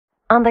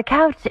On the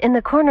couch in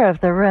the corner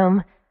of the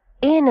room,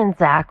 Ian and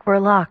Zach were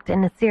locked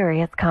in a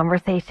serious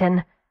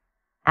conversation.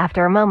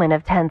 After a moment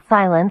of tense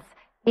silence,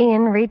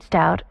 Ian reached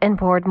out and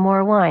poured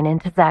more wine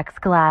into Zach's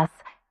glass.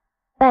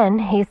 Then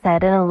he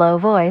said in a low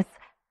voice,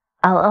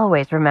 "I'll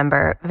always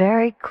remember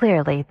very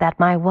clearly that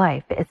my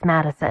wife is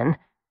Madison."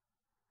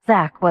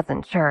 Zach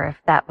wasn't sure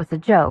if that was a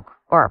joke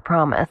or a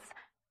promise.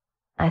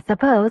 "I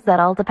suppose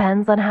that all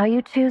depends on how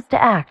you choose to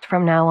act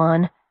from now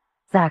on,"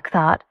 Zach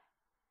thought.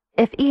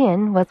 If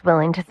Ian was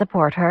willing to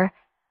support her,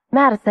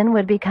 Madison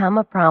would become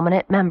a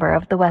prominent member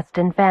of the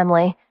Weston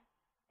family.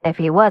 If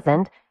he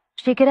wasn't,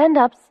 she could end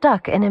up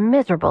stuck in a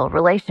miserable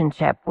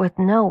relationship with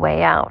no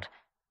way out.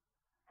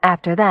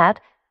 After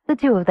that, the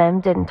two of them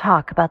didn't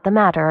talk about the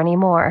matter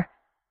anymore.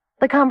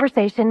 The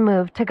conversation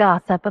moved to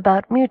gossip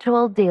about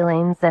mutual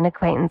dealings and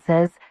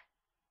acquaintances,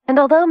 and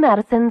although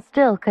Madison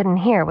still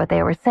couldn't hear what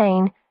they were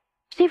saying,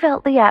 she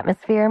felt the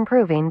atmosphere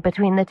improving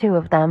between the two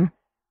of them.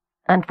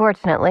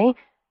 Unfortunately,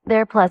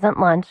 their pleasant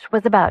lunch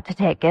was about to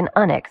take an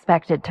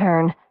unexpected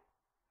turn.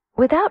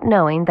 Without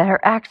knowing that her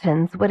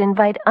actions would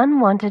invite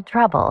unwanted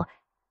trouble,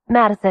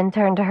 Madison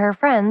turned to her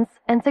friends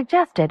and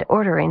suggested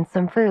ordering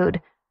some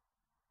food.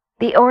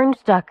 "The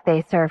orange duck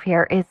they serve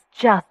here is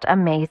just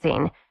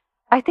amazing.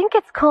 I think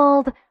it's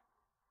called—"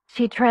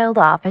 She trailed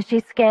off as she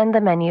scanned the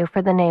menu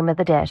for the name of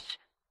the dish.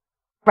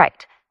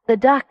 "Right, the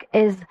duck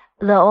is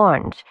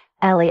l'orange.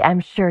 Ellie, I'm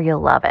sure you'll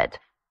love it."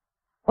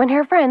 When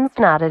her friends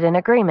nodded in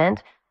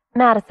agreement,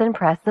 Madison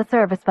pressed the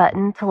service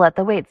button to let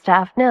the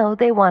waitstaff know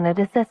they wanted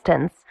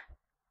assistance.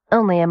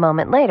 Only a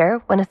moment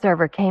later, when a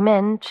server came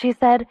in, she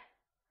said,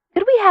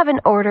 "Could we have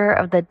an order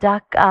of the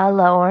duck à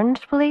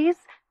l'orange,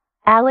 please?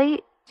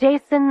 Allie,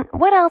 Jason,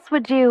 what else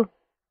would you—"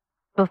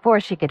 Before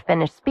she could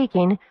finish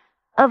speaking,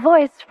 a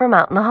voice from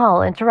out in the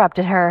hall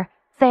interrupted her,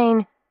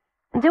 saying,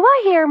 "Do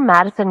I hear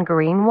Madison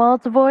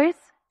Greenwald's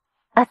voice?"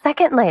 A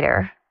second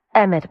later,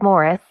 Emmett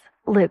Morris,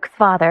 Luke's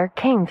father,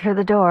 came through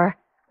the door,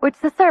 which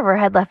the server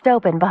had left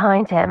open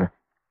behind him.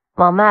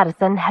 While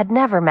Madison had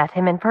never met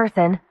him in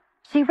person,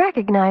 she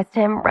recognized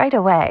him right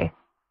away.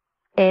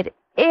 "It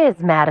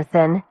is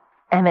Madison,"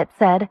 Emmett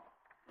said.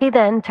 He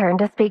then turned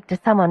to speak to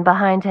someone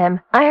behind him.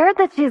 "I heard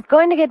that she's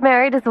going to get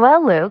married as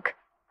well, Luke.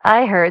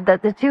 I heard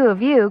that the two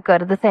of you go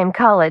to the same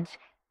college.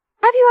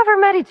 Have you ever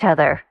met each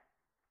other?"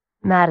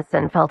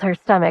 Madison felt her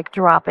stomach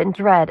drop in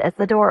dread as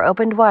the door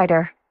opened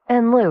wider,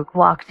 and Luke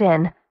walked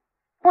in.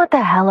 What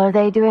the hell are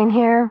they doing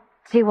here?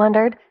 She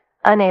wondered,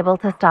 unable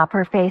to stop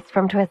her face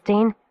from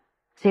twisting.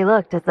 She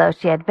looked as though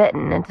she had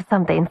bitten into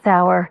something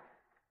sour.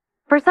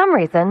 For some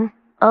reason,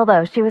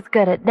 although she was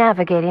good at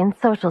navigating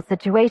social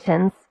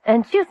situations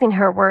and choosing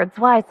her words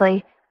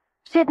wisely,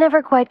 she had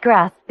never quite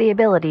grasped the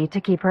ability to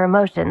keep her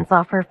emotions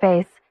off her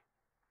face.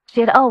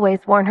 She had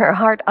always worn her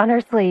heart on her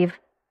sleeve,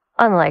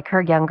 unlike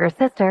her younger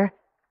sister,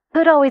 who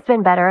had always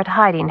been better at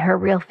hiding her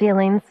real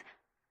feelings.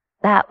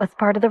 That was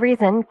part of the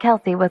reason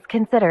Kelsey was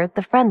considered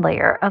the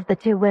friendlier of the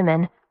two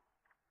women.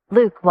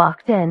 Luke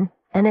walked in,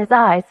 and his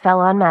eyes fell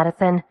on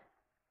Madison.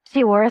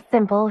 She wore a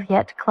simple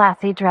yet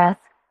classy dress,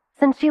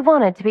 since she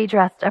wanted to be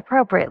dressed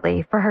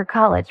appropriately for her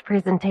college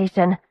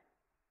presentation.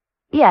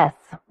 "Yes,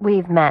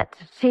 we've met.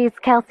 She's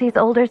Kelsey's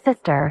older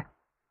sister,"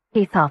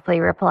 he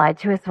softly replied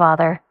to his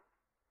father.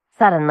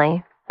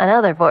 Suddenly,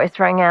 another voice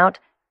rang out.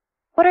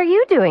 "What are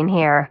you doing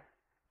here?"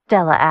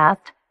 Stella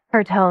asked,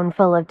 her tone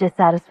full of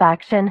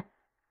dissatisfaction.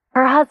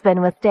 Her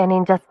husband was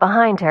standing just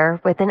behind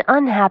her with an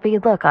unhappy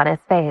look on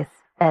his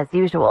face, as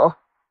usual.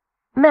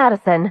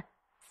 "Madison,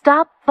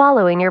 stop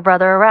following your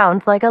brother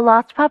around like a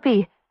lost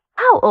puppy.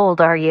 How old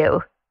are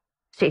you?"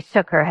 She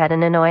shook her head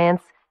in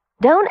annoyance.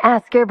 "Don't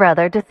ask your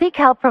brother to seek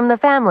help from the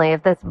family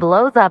if this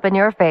blows up in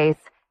your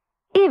face.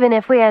 Even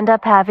if we end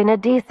up having a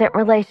decent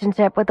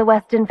relationship with the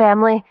Weston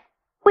family,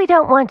 we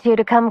don't want you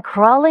to come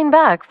crawling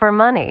back for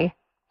money,"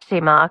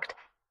 she mocked.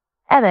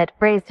 Emmett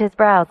raised his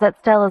brows at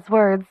Stella's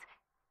words.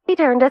 He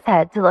turned his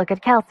head to look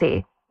at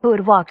Kelsey, who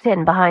had walked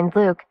in behind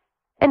Luke,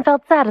 and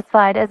felt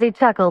satisfied as he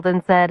chuckled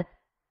and said,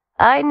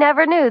 "I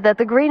never knew that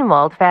the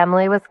Greenwald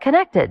family was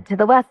connected to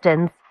the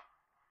Westons.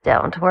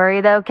 Don't worry,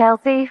 though,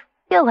 Kelsey.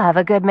 You'll have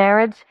a good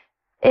marriage.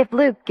 If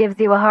Luke gives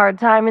you a hard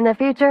time in the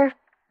future,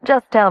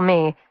 just tell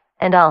me,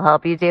 and I'll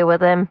help you deal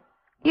with him.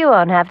 You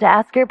won't have to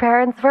ask your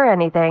parents for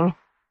anything."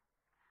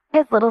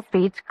 His little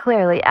speech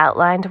clearly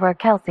outlined where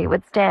Kelsey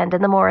would stand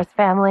in the Morris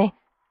family.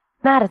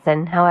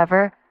 Madison,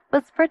 however,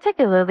 was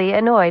particularly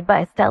annoyed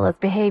by Stella's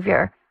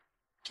behavior.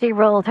 She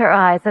rolled her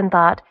eyes and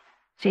thought,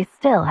 she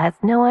still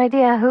has no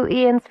idea who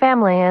Ian's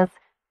family is.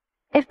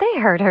 If they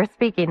heard her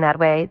speaking that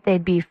way,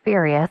 they'd be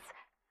furious.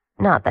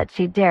 Not that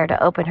she'd dare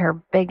to open her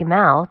big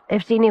mouth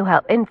if she knew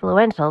how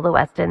influential the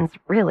Westons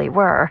really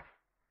were.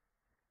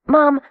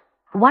 "Mom,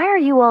 why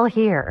are you all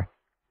here?"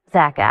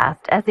 Zach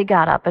asked as he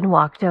got up and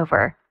walked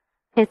over.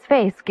 His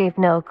face gave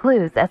no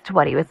clues as to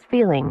what he was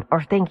feeling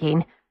or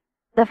thinking.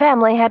 The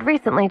family had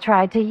recently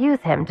tried to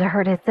use him to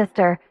hurt his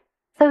sister,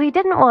 so he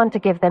didn't want to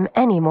give them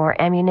any more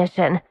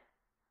ammunition.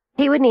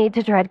 He would need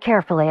to tread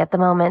carefully at the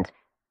moment.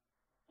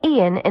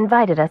 "Ian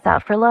invited us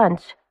out for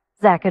lunch,"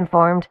 Zach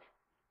informed.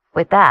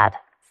 With that,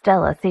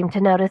 Stella seemed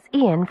to notice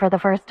Ian for the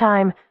first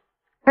time.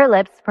 Her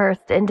lips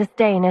pursed in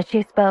disdain as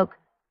she spoke.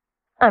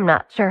 "I'm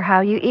not sure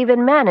how you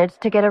even managed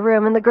to get a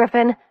room in the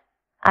Griffin.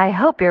 I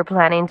hope you're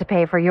planning to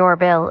pay for your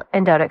bill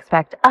and don't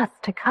expect us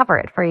to cover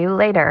it for you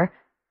later."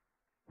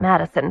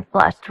 Madison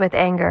flushed with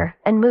anger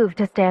and moved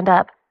to stand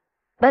up,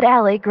 but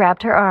Allie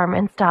grabbed her arm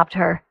and stopped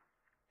her.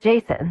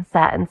 Jason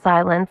sat in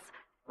silence,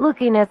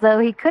 looking as though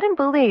he couldn't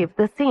believe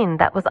the scene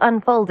that was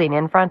unfolding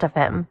in front of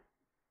him.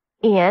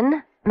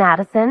 "Ian,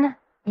 Madison,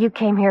 you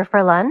came here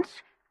for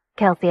lunch?"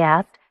 Kelsey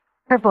asked.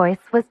 Her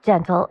voice was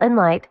gentle and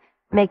light,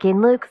 making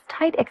Luke's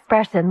tight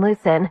expression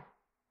loosen.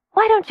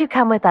 "Why don't you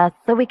come with us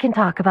so we can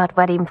talk about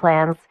wedding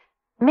plans?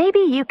 Maybe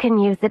you can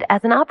use it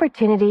as an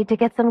opportunity to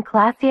get some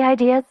classy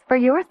ideas for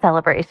your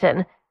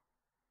celebration."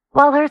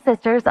 While her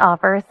sister's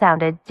offer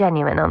sounded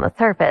genuine on the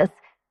surface,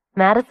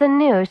 Madison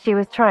knew she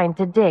was trying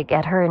to dig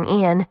at her and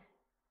Ian.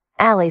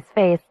 Allie's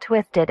face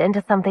twisted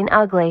into something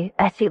ugly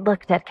as she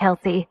looked at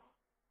Kelsey.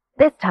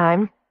 This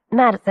time,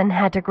 Madison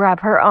had to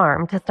grab her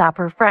arm to stop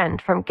her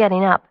friend from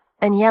getting up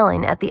and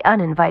yelling at the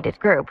uninvited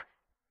group.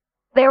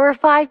 There were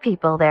 5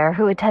 people there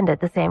who attended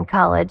the same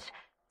college,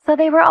 so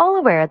they were all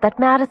aware that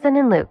Madison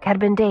and Luke had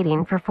been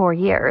dating for 4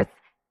 years.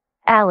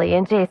 Allie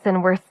and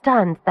Jason were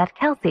stunned that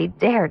Kelsey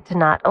dared to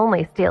not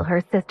only steal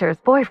her sister's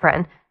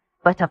boyfriend,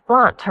 but to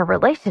flaunt her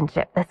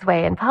relationship this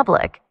way in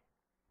public.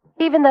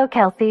 Even though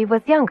Kelsey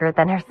was younger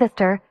than her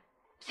sister,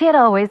 she had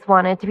always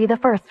wanted to be the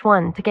first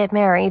one to get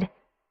married.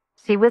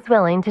 She was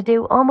willing to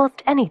do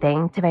almost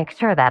anything to make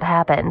sure that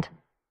happened.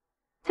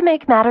 To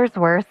make matters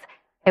worse,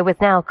 it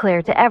was now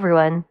clear to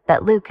everyone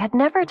that Luke had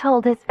never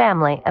told his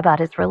family about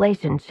his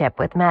relationship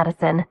with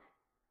Madison.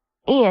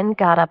 Ian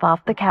got up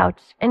off the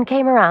couch and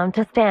came around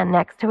to stand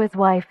next to his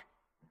wife.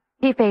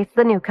 He faced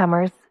the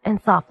newcomers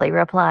and softly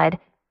replied,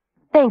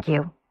 "Thank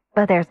you,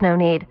 but there's no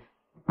need.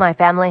 My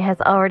family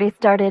has already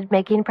started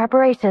making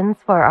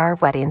preparations for our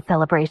wedding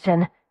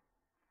celebration."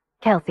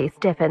 Kelsey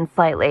stiffened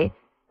slightly,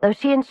 though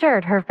she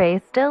ensured her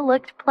face still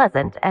looked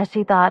pleasant as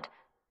she thought,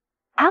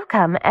 "How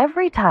come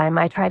every time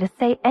I try to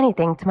say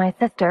anything to my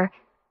sister,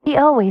 he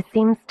always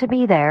seems to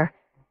be there?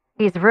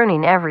 He's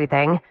ruining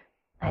everything.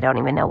 I don't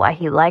even know why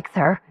he likes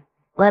her,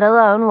 let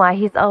alone why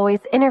he's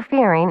always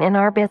interfering in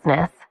our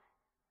business."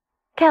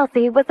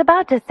 Kelsey was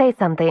about to say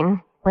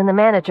something when the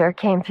manager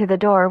came through the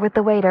door with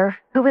the waiter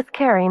who was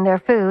carrying their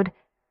food.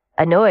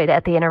 Annoyed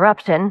at the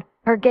interruption,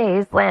 her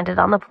gaze landed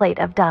on the plate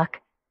of duck.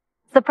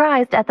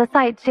 Surprised at the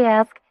sight, she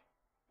asked,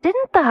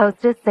 "Didn't the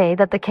hostess say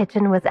that the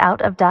kitchen was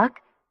out of duck?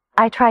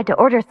 I tried to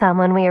order some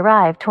when we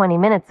arrived 20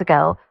 minutes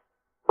ago.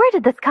 Where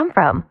did this come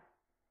from?"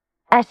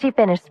 As she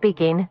finished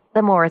speaking,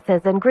 the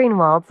Morrises and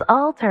Greenwalds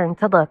all turned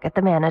to look at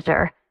the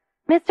manager.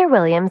 Mr.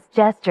 Williams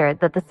gestured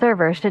that the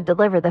server should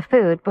deliver the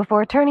food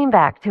before turning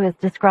back to his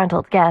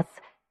disgruntled guests.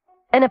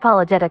 An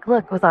apologetic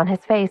look was on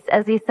his face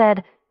as he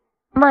said,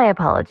 "My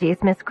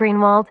apologies, Miss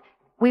Greenwald.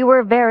 We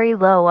were very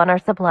low on our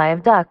supply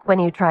of duck when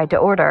you tried to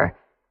order.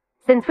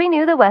 Since we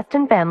knew the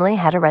Weston family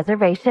had a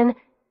reservation,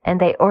 and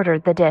they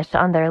ordered the dish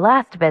on their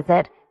last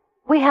visit,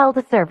 we held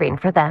a serving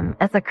for them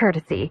as a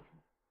courtesy."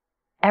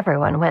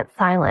 Everyone went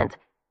silent.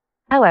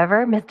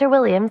 However, Mr.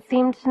 Williams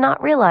seemed to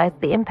not realize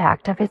the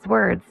impact of his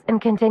words and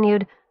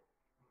continued,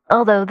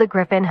 "Although the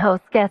Griffin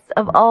hosts guests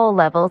of all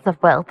levels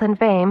of wealth and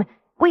fame,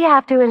 we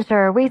have to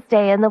ensure we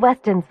stay in the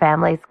Weston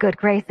family's good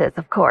graces,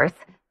 of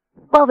course.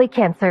 While we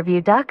can't serve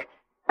you duck,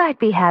 I'd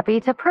be happy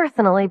to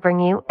personally bring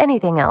you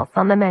anything else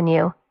on the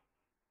menu."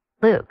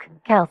 Luke,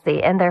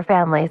 Kelsey, and their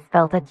families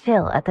felt a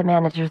chill at the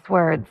manager's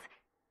words.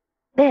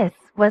 This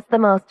was the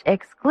most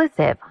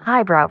exclusive,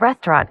 highbrow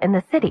restaurant in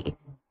the city.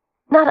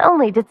 Not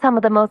only did some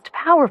of the most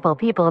powerful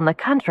people in the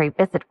country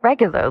visit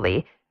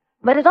regularly,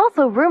 but it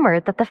also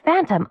rumored that the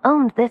Phantom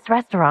owned this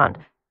restaurant.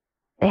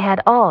 They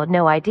had all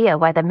no idea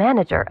why the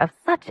manager of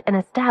such an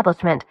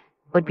establishment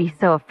would be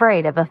so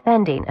afraid of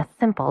offending a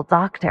simple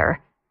doctor.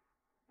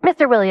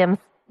 "Mr. Williams,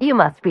 you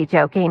must be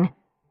joking,"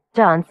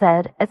 John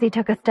said as he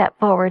took a step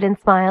forward and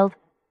smiled,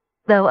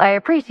 "though I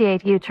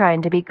appreciate you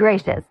trying to be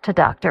gracious to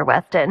Dr.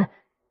 Weston."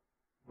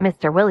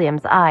 Mr.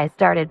 Williams' eyes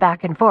darted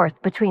back and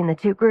forth between the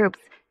two groups,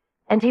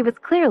 and he was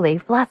clearly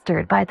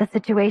flustered by the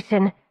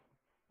situation.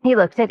 He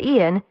looked at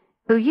Ian,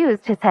 who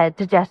used his head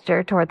to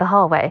gesture toward the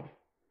hallway,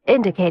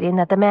 indicating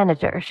that the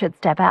manager should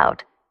step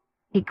out.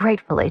 He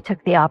gratefully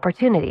took the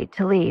opportunity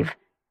to leave.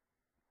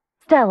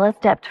 Stella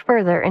stepped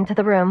further into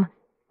the room,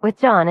 with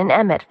John and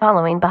Emmett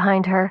following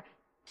behind her.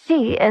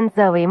 She and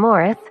Zoe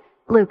Morris,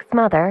 Luke's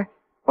mother,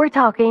 were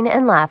talking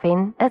and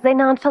laughing as they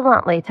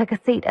nonchalantly took a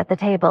seat at the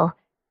table.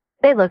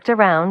 They looked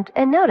around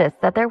and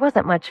noticed that there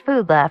wasn't much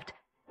food left,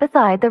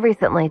 beside the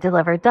recently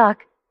delivered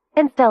duck,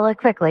 and Stella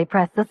quickly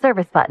pressed the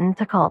service button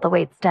to call the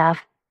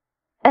waitstaff.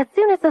 As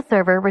soon as the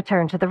server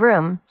returned to the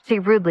room, she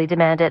rudely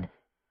demanded,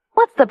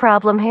 "What's the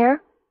problem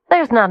here?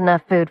 There's not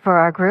enough food for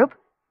our group.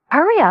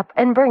 Hurry up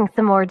and bring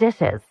some more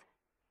dishes."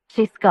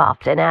 She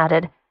scoffed and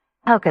added,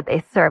 "How could they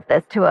serve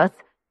this to us?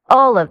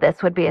 All of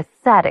this would be a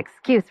sad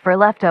excuse for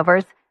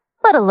leftovers,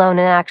 let alone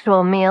an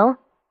actual meal.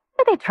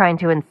 Are they trying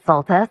to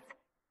insult us?"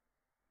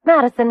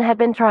 Madison had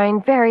been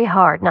trying very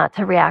hard not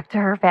to react to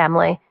her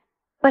family,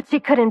 but she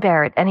couldn't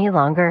bear it any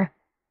longer.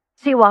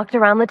 She walked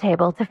around the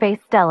table to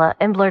face Stella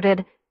and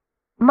blurted,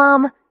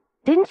 "Mom,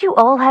 didn't you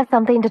all have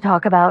something to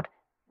talk about?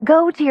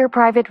 Go to your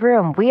private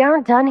room. We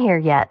aren't done here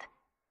yet."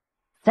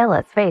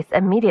 Stella's face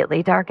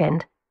immediately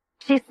darkened.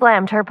 She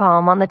slammed her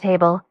palm on the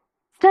table,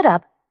 stood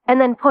up, and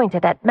then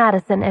pointed at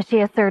Madison as she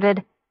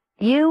asserted,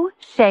 "You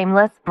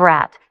shameless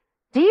brat.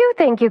 Do you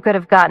think you could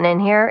have gotten in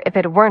here if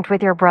it weren't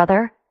with your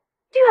brother?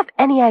 Do you have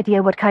any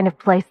idea what kind of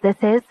place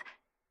this is?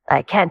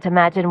 I can't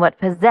imagine what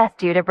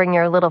possessed you to bring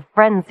your little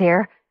friends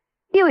here.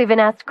 You even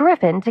asked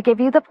Griffin to give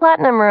you the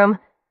platinum room.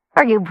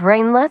 Are you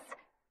brainless?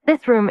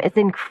 This room is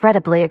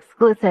incredibly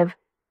exclusive.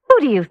 Who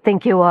do you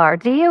think you are,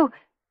 do you—"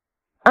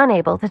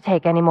 Unable to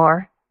take any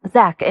more,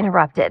 Zach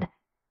interrupted.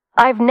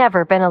 "I've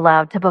never been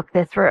allowed to book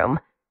this room."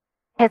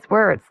 His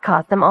words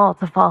caused them all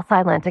to fall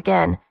silent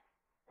again.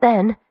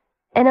 Then,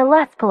 in a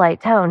less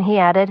polite tone, he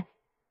added,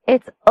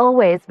 "It's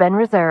always been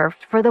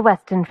reserved for the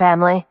Weston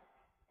family.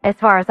 As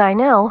far as I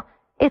know,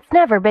 it's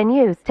never been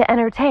used to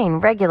entertain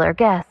regular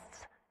guests."